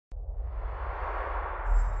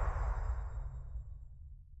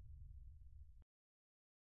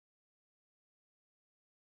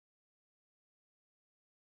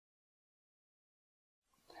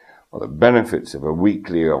the benefits of a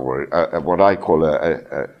weekly, or what I call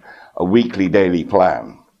a weekly daily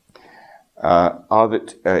plan, are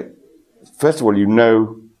that, first of all, you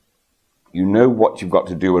know what you've got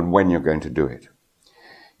to do and when you're going to do it.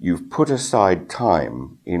 You've put aside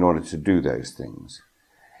time in order to do those things.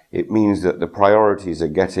 It means that the priorities are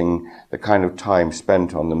getting the kind of time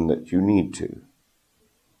spent on them that you need to.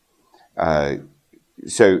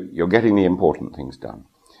 So you're getting the important things done.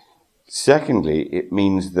 Secondly, it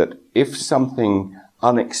means that if something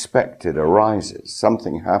unexpected arises,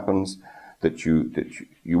 something happens that you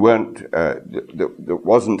weren't, that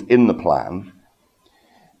wasn't in the plan,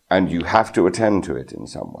 and you have to attend to it in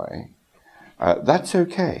some way, that's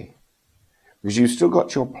okay, because you've still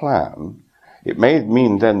got your plan. It may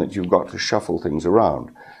mean then that you've got to shuffle things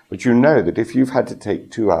around, but you know that if you've had to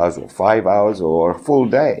take 2 hours or 5 hours or a full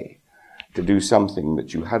day to do something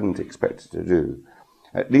that you hadn't expected to do,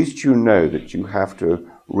 at least you know that you have to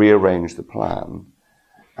rearrange the plan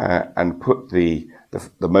and put the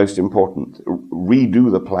most important,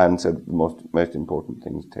 redo the plan so that the most important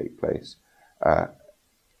things take place at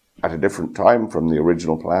a different time from the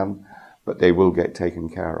original plan, but they will get taken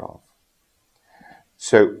care of.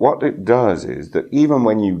 So what it does is that even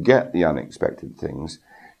when you get the unexpected things,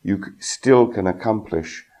 you still can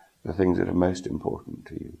accomplish the things that are most important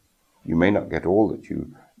to you. You may not get all that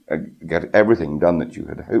you get everything done that you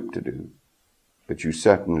had hoped to do, but you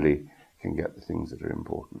certainly can get the things that are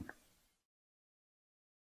important.